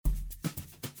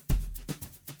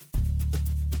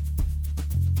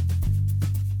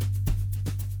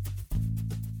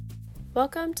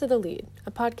Welcome to The Lead,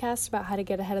 a podcast about how to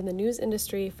get ahead in the news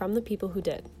industry from the people who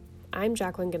did. I'm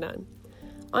Jacqueline GaNun.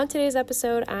 On today's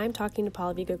episode, I'm talking to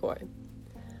Pallavi Gogoi.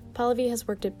 Pallavi has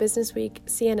worked at Businessweek,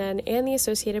 CNN, and the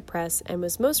Associated Press, and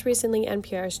was most recently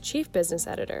NPR's chief business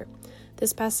editor.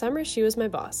 This past summer, she was my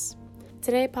boss.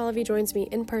 Today, Pallavi joins me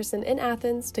in person in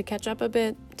Athens to catch up a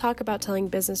bit, talk about telling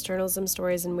business journalism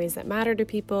stories in ways that matter to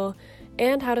people,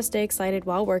 and how to stay excited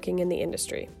while working in the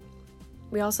industry.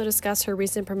 We also discuss her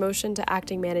recent promotion to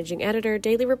acting managing editor,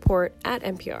 Daily Report at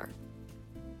NPR.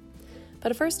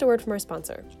 But first, a word from our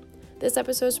sponsor. This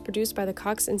episode is produced by the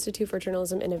Cox Institute for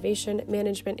Journalism Innovation,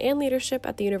 Management, and Leadership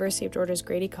at the University of Georgia's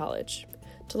Grady College.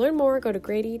 To learn more, go to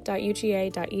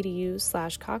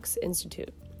grady.uga.edu/Cox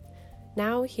Institute.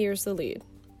 Now, here's The Lead.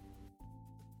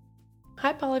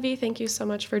 Hi, Pallavi. Thank you so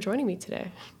much for joining me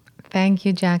today. Thank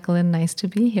you, Jacqueline. Nice to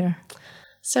be here.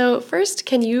 So first,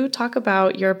 can you talk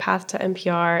about your path to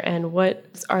NPR and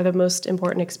what are the most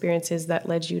important experiences that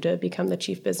led you to become the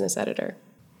chief business editor?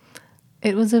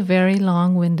 It was a very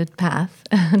long-winded path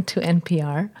to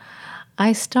NPR.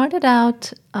 I started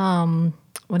out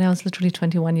when I was literally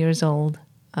 21 years old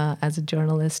as a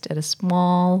journalist at a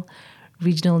small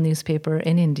regional newspaper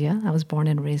in India. I was born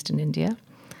and raised in India.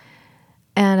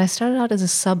 And I started out as a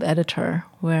sub-editor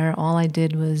where all I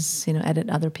did was, edit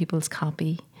other people's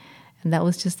copy. And that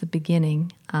was just the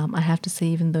beginning. I have to say,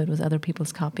 even though it was other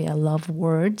people's copy, I love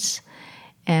words.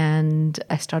 And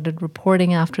I started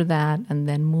reporting after that and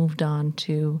then moved on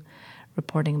to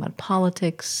reporting about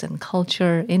politics and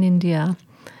culture in India.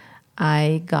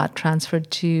 I got transferred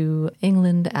to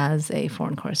England as a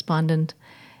foreign correspondent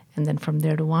and then from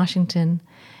there to Washington.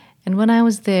 And when I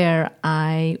was there,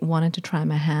 I wanted to try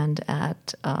my hand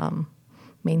at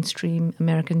mainstream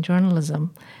American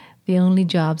journalism. The only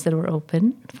jobs that were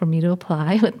open for me to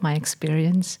apply with my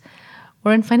experience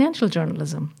were in financial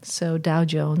journalism. So Dow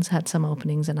Jones had some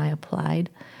openings and I applied.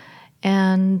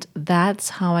 And that's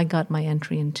how I got my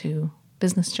entry into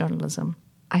business journalism.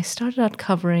 I started out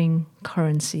covering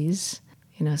currencies.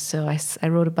 So I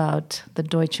wrote about the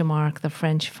Deutsche Mark, the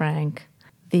French franc,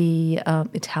 the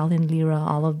Italian lira,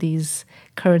 all of these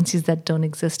currencies that don't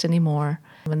exist anymore.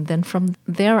 And then from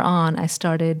there on, I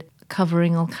started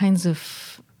covering all kinds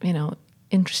of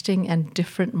interesting and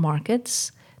different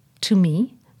markets to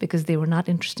me, because they were not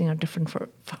interesting or different for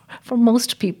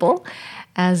most people.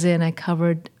 As in, I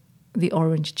covered the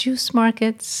orange juice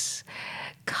markets,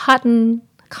 cotton,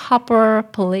 copper,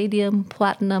 palladium,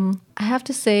 platinum. I have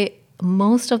to say,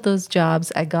 most of those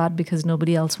jobs I got because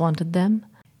nobody else wanted them.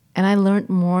 And I learned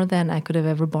more than I could have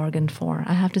ever bargained for.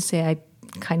 I have to say, I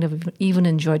kind of even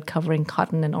enjoyed covering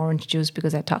cotton and orange juice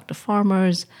because I talked to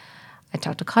farmers. I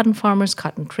talked to cotton farmers,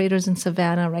 cotton traders in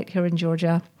Savannah, right here in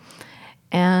Georgia.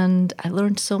 And I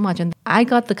learned so much. And I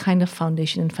got the kind of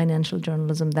foundation in financial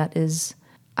journalism that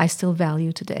I still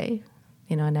value today.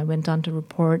 And I went on to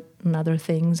report on other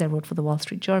things. I wrote for the Wall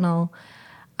Street Journal.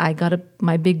 I got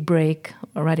my big break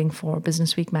writing for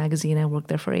Businessweek magazine. I worked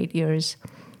there for 8 years,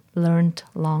 learned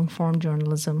long-form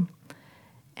journalism.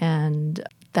 And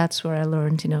that's where I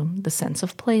learned, the sense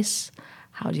of place.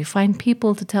 How do you find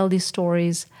people to tell these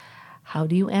stories? How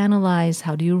do you analyze?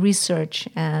 How do you research?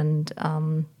 And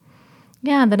then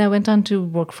I went on to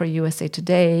work for USA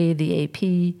Today, the AP.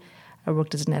 I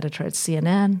worked as an editor at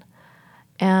CNN.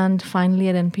 And finally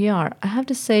at NPR. I have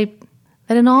to say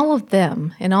that in all of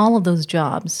those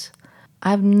jobs,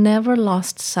 I've never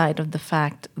lost sight of the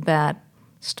fact that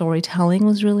storytelling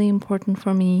was really important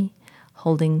for me.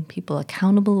 Holding people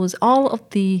accountable was all of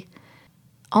the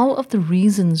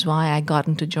reasons why I got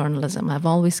into journalism. I've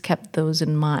always kept those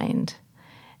in mind.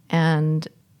 And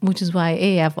which is why,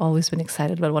 A, I've always been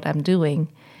excited about what I'm doing.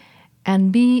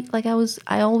 And B, I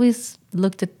always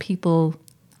looked at people,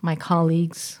 my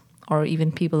colleagues, or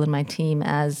even people in my team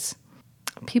as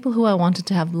people who I wanted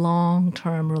to have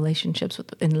long-term relationships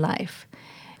with in life.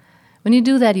 When you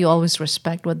do that, you always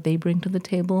respect what they bring to the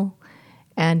table,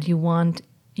 and you want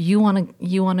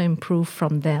to improve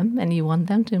from them, and you want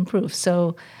them to improve.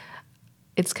 So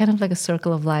it's kind of like a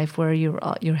circle of life where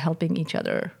you're helping each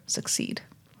other succeed.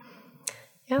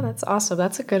 Yeah, that's awesome.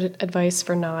 That's a good advice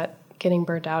for not getting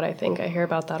burnt out, I think. I hear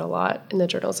about that a lot in the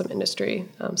journalism industry.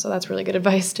 So that's really good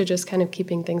advice to just kind of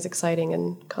keeping things exciting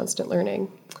and constant learning.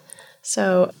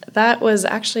 So that was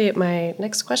actually my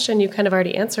next question you kind of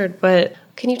already answered, but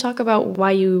can you talk about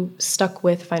why you stuck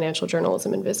with financial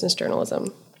journalism and business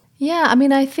journalism? Yeah,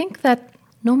 I think that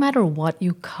no matter what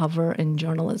you cover in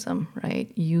journalism, right,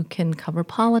 you can cover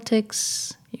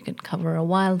politics, you can cover a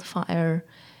wildfire,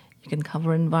 you can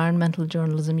cover environmental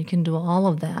journalism, you can do all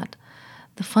of that.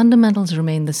 The fundamentals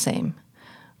remain the same,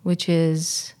 which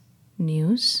is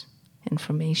news,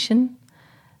 information,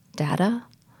 data,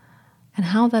 and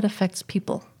how that affects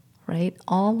people, right?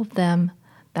 All of them,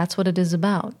 that's what it is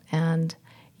about. And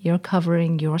you're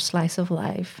covering your slice of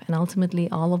life. And ultimately,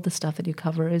 all of the stuff that you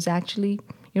cover is actually,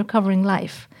 you're covering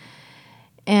life.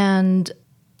 And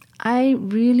I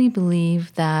really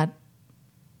believe that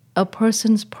a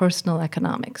person's personal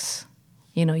economics,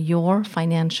 your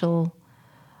financial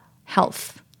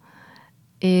health,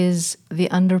 is the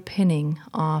underpinning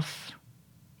of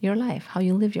your life, how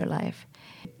you live your life.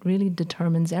 It really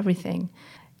determines everything.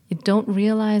 You don't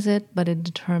realize it, but it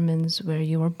determines where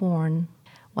you were born,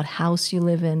 what house you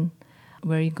live in,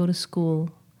 where you go to school,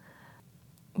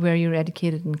 where you're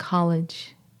educated in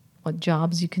college, what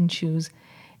jobs you can choose.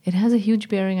 It has a huge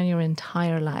bearing on your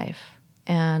entire life.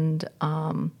 And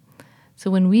so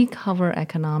when we cover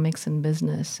economics and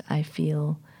business, I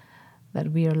feel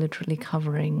that we are literally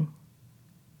covering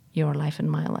your life and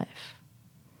my life.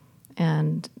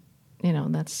 And,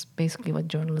 that's basically what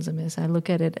journalism is. I look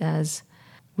at it as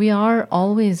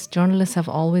journalists have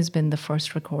always been the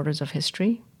first recorders of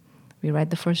history. We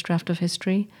write the first draft of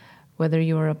history, whether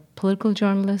you're a political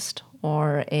journalist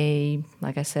or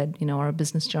like I said, or a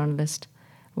business journalist.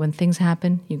 When things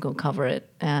happen, you go cover it.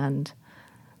 And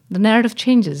the narrative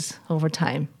changes over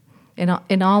time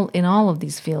in all of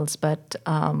these fields. But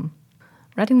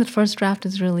writing the first draft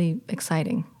is really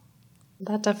exciting.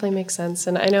 That definitely makes sense.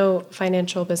 And I know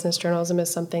financial business journalism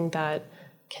is something that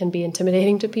can be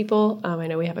intimidating to people. I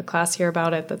know we have a class here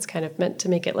about it that's kind of meant to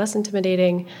make it less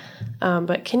intimidating.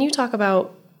 But can you talk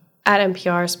about, at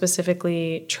NPR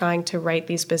specifically, trying to write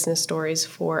these business stories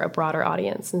for a broader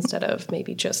audience instead of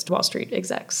maybe just Wall Street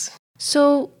execs?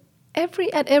 So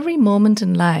at every moment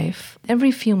in life, every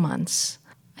few months,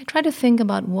 I try to think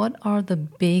about what are the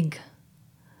big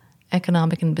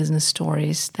economic and business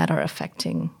stories that are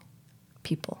affecting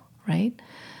people, right?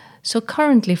 So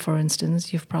currently, for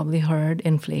instance, you've probably heard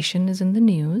inflation is in the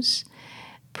news.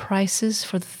 Prices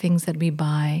for the things that we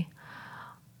buy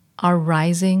are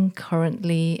rising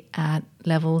currently at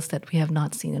levels that we have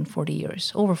not seen in 40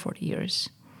 years, over 40 years.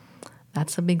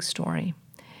 That's a big story.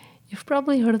 You've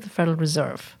probably heard of the Federal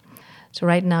Reserve. So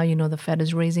right now, the Fed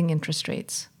is raising interest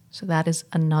rates. So that is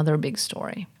another big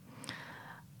story.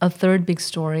 A third big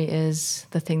story is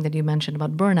the thing that you mentioned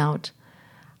about burnout.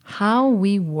 How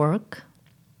we work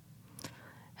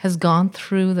has gone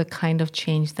through the kind of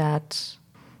change that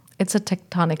it's a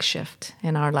tectonic shift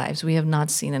in our lives. We have not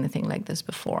seen anything like this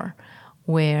before,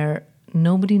 where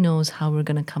nobody knows how we're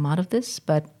going to come out of this,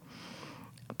 but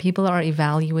people are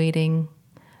evaluating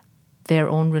their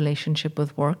own relationship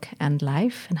with work and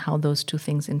life and how those two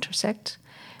things intersect.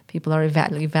 People are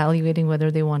evaluating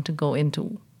whether they want to go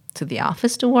into the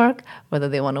office to work, whether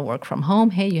they want to work from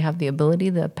home. Hey, you have the ability.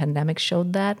 The pandemic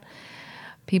showed that.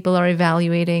 People are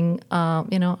evaluating,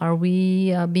 are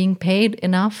we being paid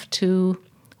enough to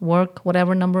work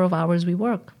whatever number of hours we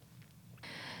work?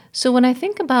 So when I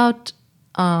think about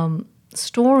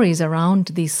stories around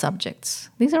these subjects,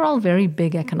 these are all very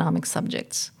big economic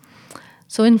subjects.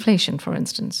 So inflation, for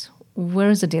instance, where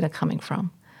is the data coming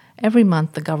from? Every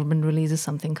month, the government releases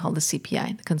something called the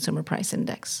CPI, the Consumer Price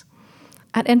Index.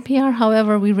 At NPR,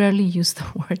 however, we rarely use the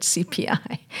word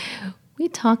CPI. We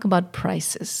talk about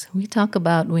prices. We talk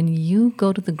about when you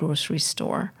go to the grocery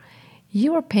store,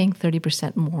 you are paying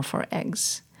 30% more for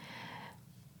eggs.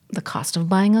 The cost of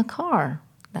buying a car,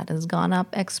 that has gone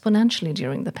up exponentially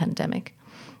during the pandemic,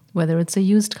 whether it's a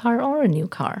used car or a new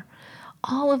car.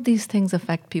 All of these things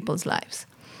affect people's lives.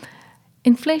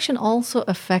 Inflation also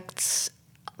affects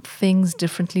things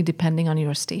differently depending on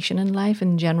your station in life.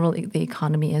 In general, the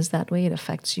economy is that way. It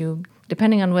affects you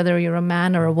depending on whether you're a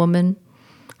man or a woman,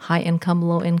 high income,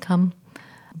 low income,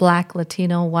 Black,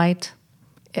 Latino, white.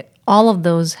 All of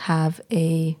those have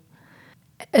a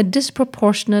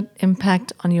disproportionate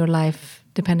impact on your life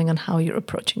depending on how you're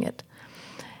approaching it.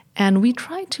 And we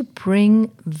try to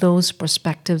bring those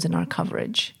perspectives in our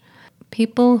coverage.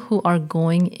 People who are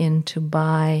going in to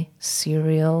buy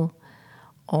cereal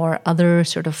or other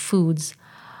sort of foods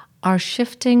are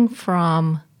shifting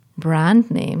from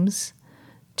brand names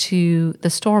to the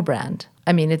store brand.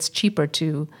 I mean, it's cheaper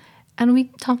to, and we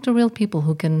talk to real people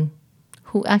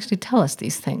who actually tell us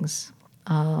these things.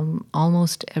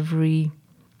 Almost every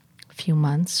few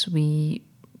months, we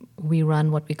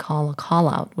run what we call a call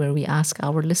out, where we ask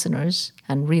our listeners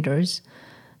and readers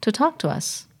to talk to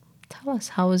us. Tell us,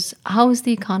 how is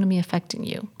the economy affecting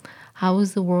you? How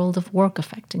is the world of work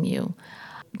affecting you?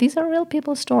 These are real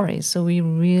people's stories, so we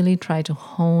really try to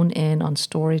hone in on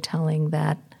storytelling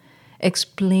that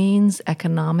explains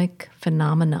economic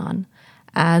phenomenon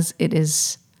as it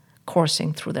is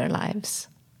coursing through their lives.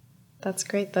 That's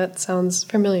great. That sounds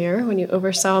familiar when you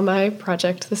oversaw my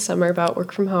project this summer about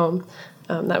work from home.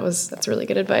 That's really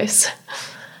good advice.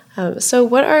 So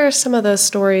what are some of the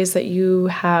stories that you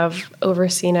have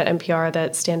overseen at NPR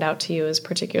that stand out to you as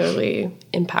particularly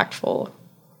impactful?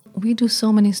 We do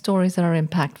so many stories that are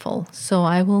impactful, so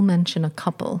I will mention a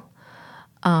couple.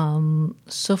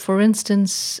 So, for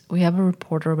instance, we have a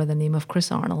reporter by the name of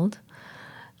Chris Arnold.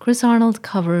 Chris Arnold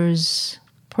covers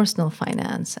personal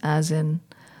finance, as in,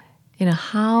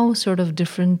 how sort of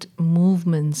different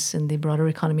movements in the broader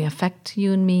economy affect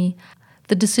you and me,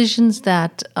 the decisions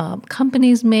that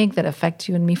companies make that affect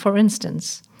you and me. For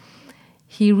instance,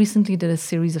 he recently did a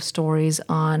series of stories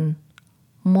on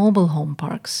mobile home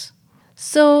parks.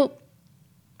 So,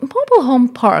 mobile home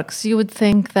parks, you would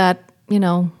think that,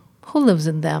 who lives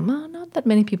in them? Not that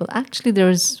many people. Actually,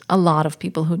 there's a lot of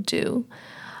people who do.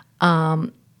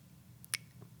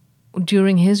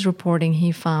 During his reporting,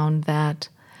 he found that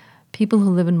people who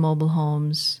live in mobile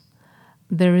homes,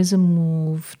 there is a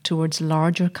move towards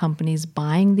larger companies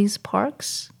buying these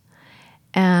parks.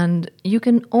 And you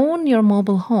can own your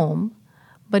mobile home,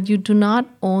 but you do not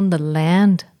own the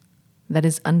land that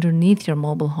is underneath your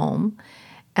mobile home.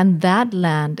 And that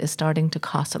land is starting to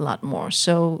cost a lot more.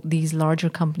 So these larger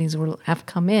companies will have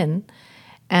come in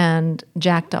and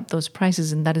jacked up those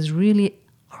prices. And that is really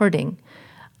hurting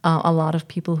a lot of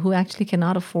people who actually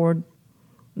cannot afford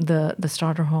the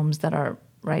starter homes that are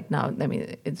right now. I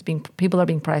mean, people are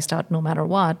being priced out no matter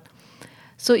what.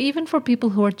 So even for people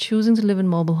who are choosing to live in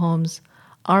mobile homes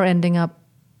are ending up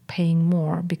paying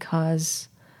more because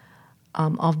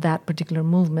of that particular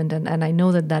movement. And I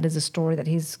know that that is a story that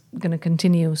he's going to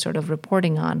continue sort of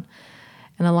reporting on.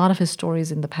 And a lot of his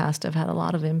stories in the past have had a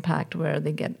lot of impact where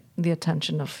they get the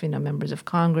attention of, members of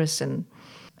Congress and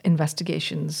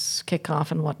investigations kick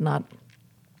off and whatnot.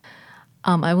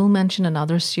 I will mention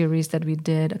another series that we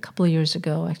did a couple of years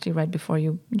ago, actually right before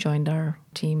you joined our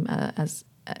team as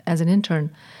an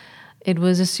intern. It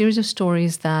was a series of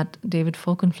stories that David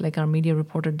Folkenflik, our media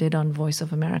reporter, did on Voice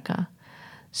of America.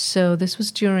 So this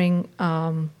was during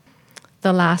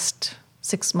the last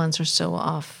 6 months or so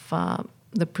of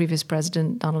the previous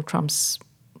president, Donald Trump's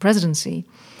presidency,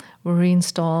 where he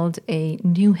installed a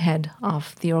new head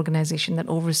of the organization that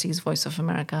oversees Voice of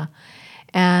America.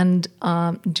 And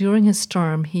during his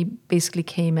term, he basically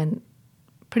came and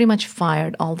pretty much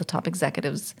fired all the top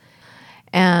executives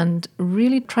and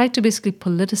really tried to basically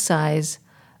politicize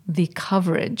the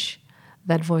coverage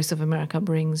that Voice of America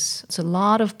brings. So a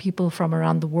lot of people from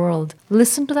around the world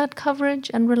listen to that coverage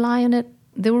and rely on it.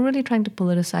 They were really trying to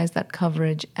politicize that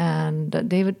coverage, and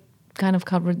David kind of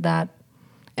covered that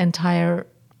entire.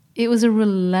 It was a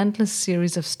relentless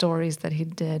series of stories that he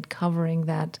did covering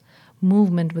that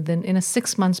movement in a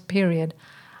 6 months period,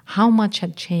 how much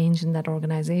had changed in that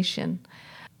organization.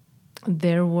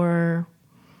 There were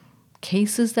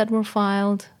cases that were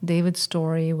filed. David's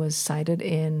story was cited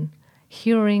in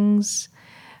hearings.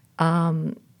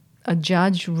 A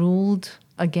judge ruled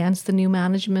against the new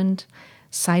management,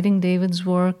 citing David's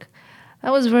work.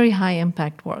 That was very high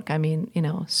impact work. I mean,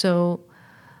 so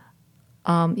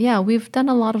we've done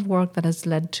a lot of work that has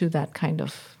led to that kind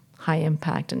of high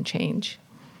impact and change.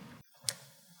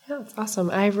 Yeah, that's awesome.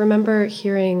 I remember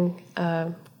hearing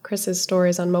Chris's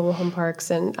stories on mobile home parks,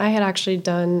 and I had actually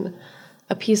done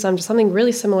a piece on something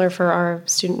really similar for our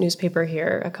student newspaper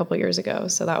here a couple years ago.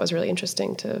 So that was really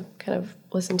interesting to kind of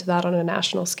listen to that on a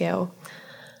national scale.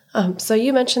 So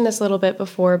you mentioned this a little bit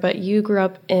before, but you grew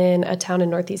up in a town in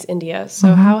Northeast India.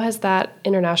 So how has that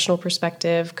international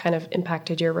perspective kind of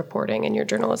impacted your reporting and your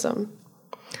journalism?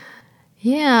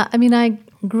 Yeah, I mean, I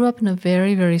grew up in a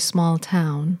very, very small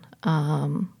town.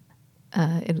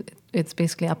 It's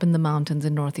basically up in the mountains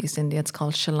in Northeast India. It's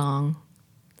called Shillong.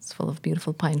 It's full of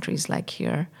beautiful pine trees like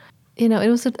here. It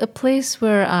was a place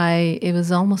where it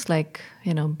was almost like,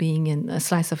 being in a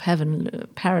slice of heaven,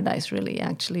 paradise really,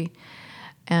 actually.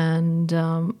 And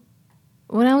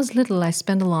when I was little, I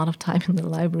spent a lot of time in the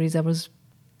libraries. I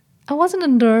wasn't a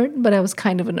nerd, but I was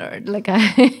kind of a nerd. Like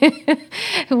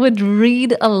I would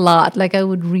read a lot. Like I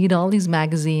would read all these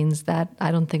magazines that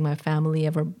I don't think my family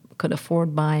ever could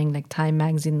afford buying, like Time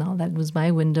magazine and all that. It was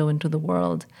my window into the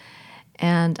world.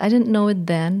 And I didn't know it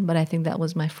then, but I think that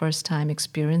was my first time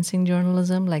experiencing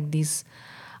journalism, like these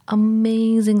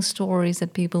amazing stories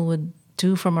that people would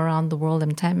do from around the world.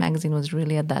 And Time magazine was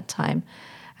really at that time,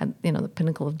 the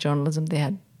pinnacle of journalism. They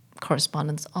had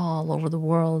correspondents all over the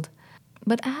world.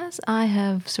 But as I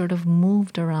have sort of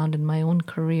moved around in my own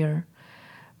career,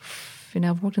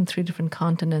 I've worked in 3 different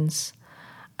continents.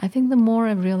 I think the more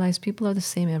I've realized people are the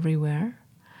same everywhere.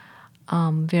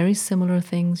 Very similar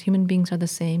things. Human beings are the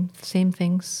same. Same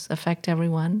things affect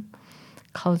everyone.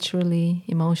 culturally,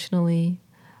 emotionally,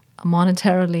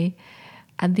 monetarily.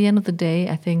 At the end of the day,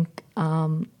 I think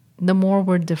the more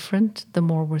we're different, the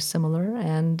more we're similar.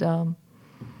 And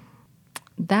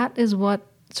that is what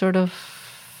sort of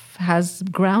has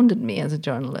grounded me as a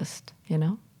journalist, you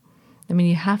know? I mean,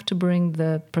 you have to bring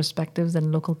the perspectives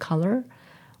and local color,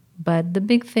 but the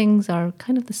big things are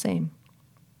kind of the same.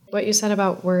 What you said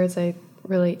about words, I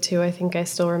relate to. I think I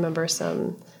still remember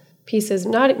some pieces,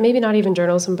 maybe not even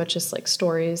journalism, but just like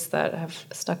stories that have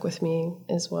stuck with me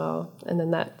as well. And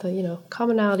then the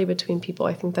commonality between people,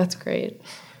 I think that's great.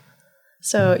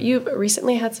 So you've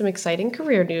recently had some exciting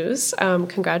career news.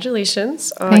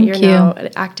 Congratulations. Thank you. Now an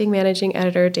acting managing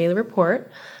editor, Daily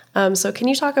Report. So can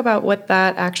you talk about what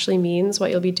that actually means, what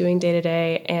you'll be doing day to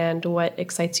day, and what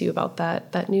excites you about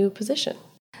that new position?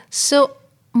 So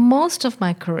most of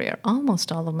my career,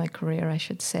 almost all of my career, I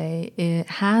should say, it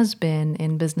has been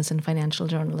in business and financial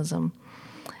journalism.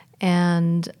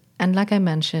 And like I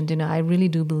mentioned, I really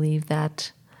do believe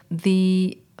that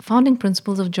the founding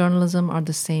principles of journalism are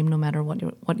the same no matter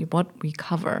what we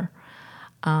cover.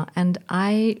 And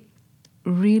I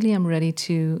really am ready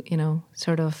to,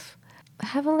 sort of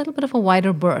have a little bit of a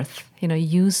wider berth,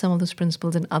 use some of those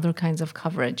principles in other kinds of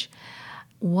coverage.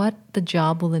 What the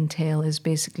job will entail is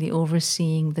basically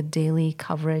overseeing the daily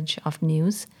coverage of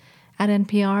news at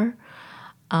NPR.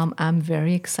 I'm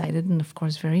very excited and, of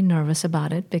course, very nervous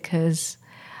about it because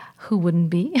who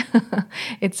wouldn't be?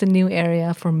 It's a new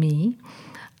area for me.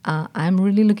 I'm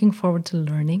really looking forward to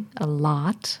learning a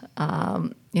lot.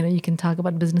 You can talk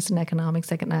about business and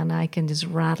economics, and I can just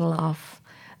rattle off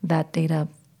that data.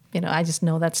 I just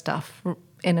know that stuff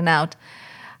in and out.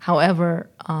 However,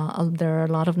 there are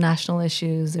a lot of national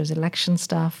issues. There's election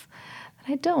stuff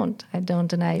that I don't,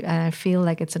 and I feel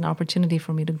like it's an opportunity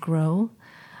for me to grow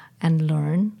and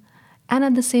learn, and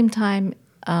at the same time,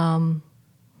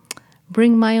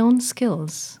 bring my own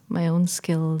skills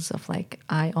of like,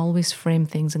 I always frame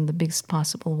things in the biggest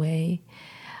possible way.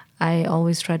 I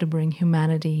always try to bring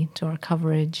humanity to our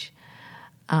coverage.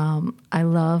 I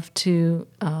love to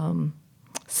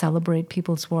celebrate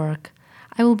people's work.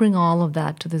 I will bring all of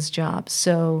that to this job.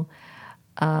 So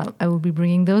I will be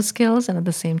bringing those skills, and at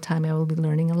the same time, I will be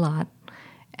learning a lot.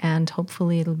 And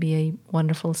hopefully it'll be a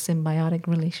wonderful symbiotic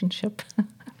relationship.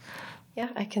 Yeah,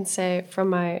 I can say from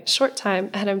my short time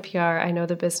at NPR, I know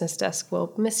the business desk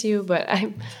will miss you, but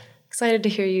I'm excited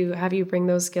to have you bring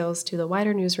those skills to the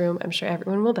wider newsroom. I'm sure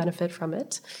everyone will benefit from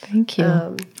it. Thank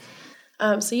you.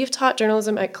 So you've taught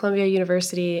journalism at Columbia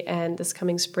University, and this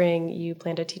coming spring you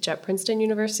plan to teach at Princeton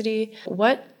University.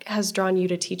 What has drawn you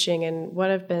to teaching, and what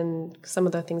have been some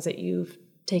of the things that you've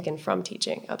taken from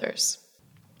teaching others?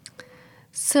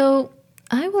 So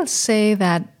I will say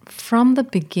that from the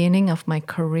beginning of my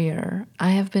career,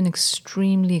 I have been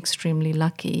extremely, extremely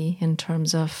lucky in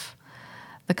terms of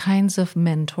the kinds of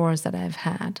mentors that I've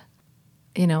had.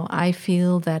 I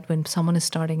feel that when someone is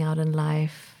starting out in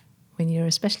life, when you're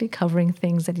especially covering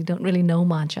things that you don't really know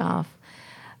much of,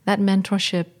 that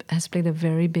mentorship has played a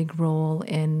very big role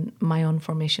in my own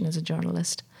formation as a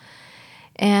journalist.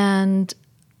 And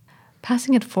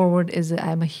passing it forward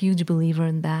I'm a huge believer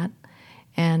in that.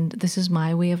 And this is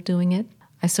my way of doing it.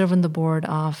 I serve on the board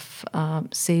of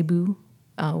CEBU,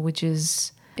 which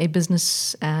is a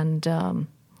business and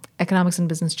economics and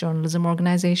business journalism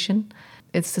organization.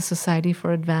 It's the Society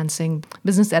for Advancing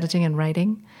Business Editing and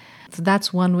Writing. So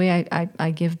that's one way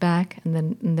I give back.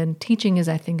 And then teaching is,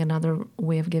 I think, another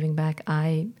way of giving back.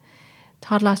 I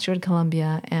taught last year at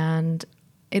Columbia, and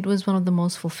it was one of the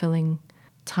most fulfilling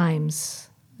times,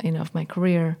 of my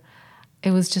career.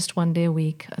 It was just one day a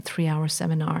week, a 3-hour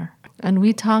seminar. And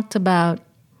we talked about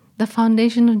the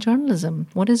foundation of journalism.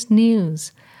 What is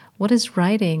news? What is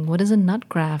writing? What is a nut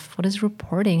graph? What is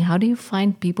reporting? How do you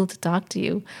find people to talk to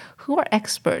you? Who are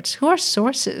experts? Who are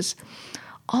sources?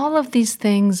 All of these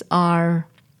things are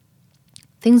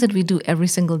things that we do every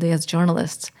single day as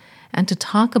journalists. And to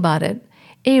talk about it,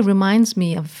 reminds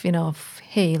me of,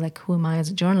 hey, like, who am I as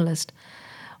a journalist?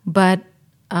 But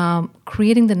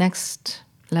creating the next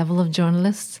level of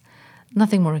journalists,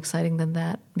 nothing more exciting than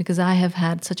that, because I have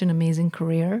had such an amazing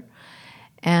career.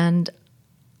 And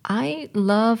I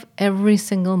love every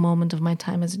single moment of my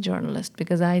time as a journalist,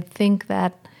 because I think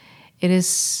that it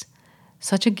is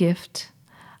such a gift.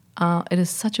 It is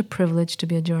such a privilege to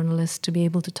be a journalist, to be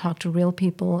able to talk to real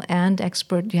people and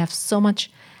experts. You have so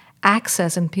much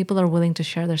access, and people are willing to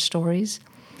share their stories.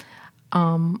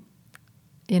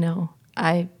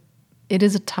 It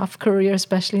is a tough career,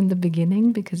 especially in the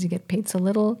beginning, because you get paid so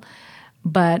little.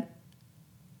 But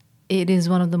it is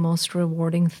one of the most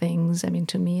rewarding things. I mean,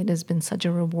 to me, it has been such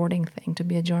a rewarding thing to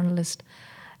be a journalist.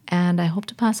 And I hope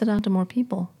to pass it on to more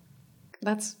people.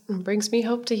 That brings me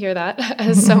hope to hear that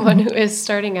as someone who is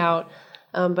starting out.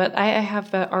 But I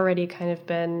have already kind of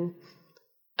been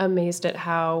amazed at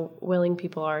how willing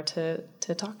people are to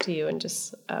talk to you and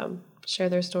just share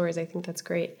their stories. I think that's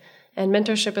great. And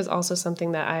mentorship is also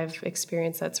something that I've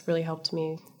experienced that's really helped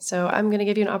me. So I'm going to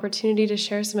give you an opportunity to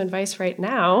share some advice right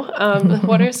now.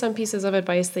 What are some pieces of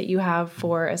advice that you have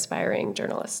for aspiring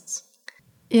journalists?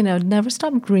 Never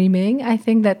stop dreaming. I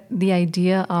think that the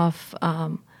idea of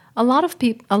a lot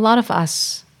of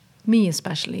us, me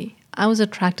especially, I was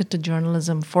attracted to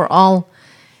journalism for all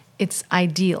its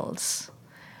ideals,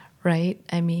 right?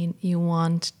 I mean,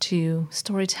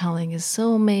 storytelling is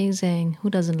so amazing. Who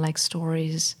doesn't like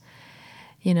stories?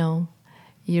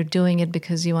 You're doing it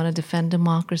because you want to defend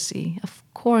democracy. Of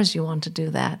course you want to do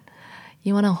that.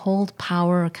 You want to hold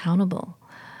power accountable.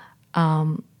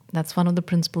 That's one of the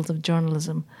principles of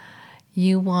journalism.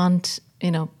 You want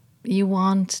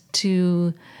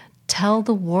to tell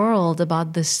the world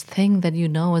about this thing that you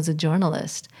know as a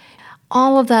journalist.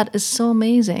 All of that is so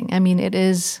amazing. I mean, it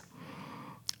is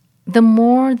the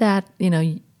more that,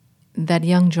 that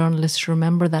young journalists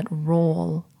remember that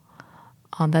role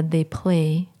that they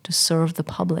play to serve the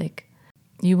public,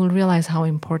 you will realize how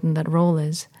important that role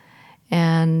is,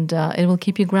 and it will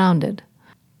keep you grounded.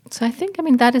 So I think,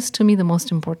 that is to me the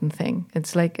most important thing.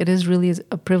 It's like it is really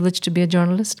a privilege to be a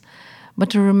journalist,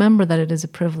 but to remember that it is a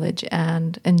privilege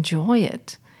and enjoy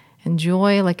it.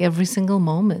 Enjoy like every single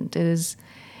moment. It is,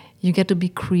 you get to be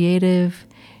creative.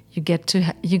 You get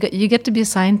to be a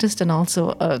scientist and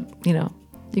also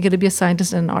you get to be a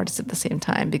scientist and an artist at the same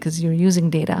time, because you're using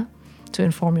data to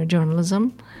inform your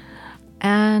journalism,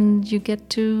 and you get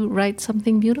to write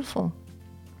something beautiful.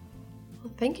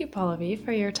 Well, thank you, Pallavi,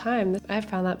 for your time. I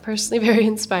found that personally very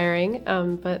inspiring,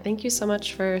 but thank you so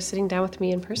much for sitting down with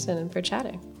me in person and for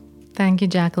chatting. Thank you,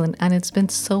 Jacqueline. And it's been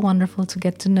so wonderful to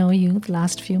get to know you the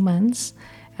last few months,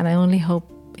 and I only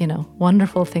hope,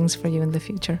 wonderful things for you in the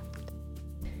future.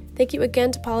 Thank you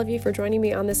again to Pallavi for joining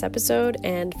me on this episode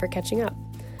and for catching up.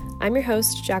 I'm your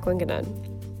host, Jacqueline GaNun.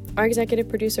 Our executive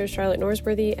producer is Charlotte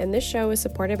Norsworthy, and this show is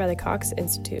supported by the Cox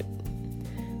Institute.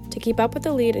 To keep up with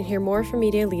The Lead and hear more from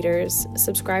media leaders,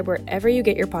 subscribe wherever you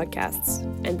get your podcasts.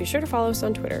 And be sure to follow us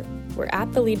on Twitter. We're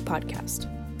at The Lead Podcast.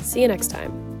 See you next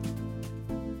time.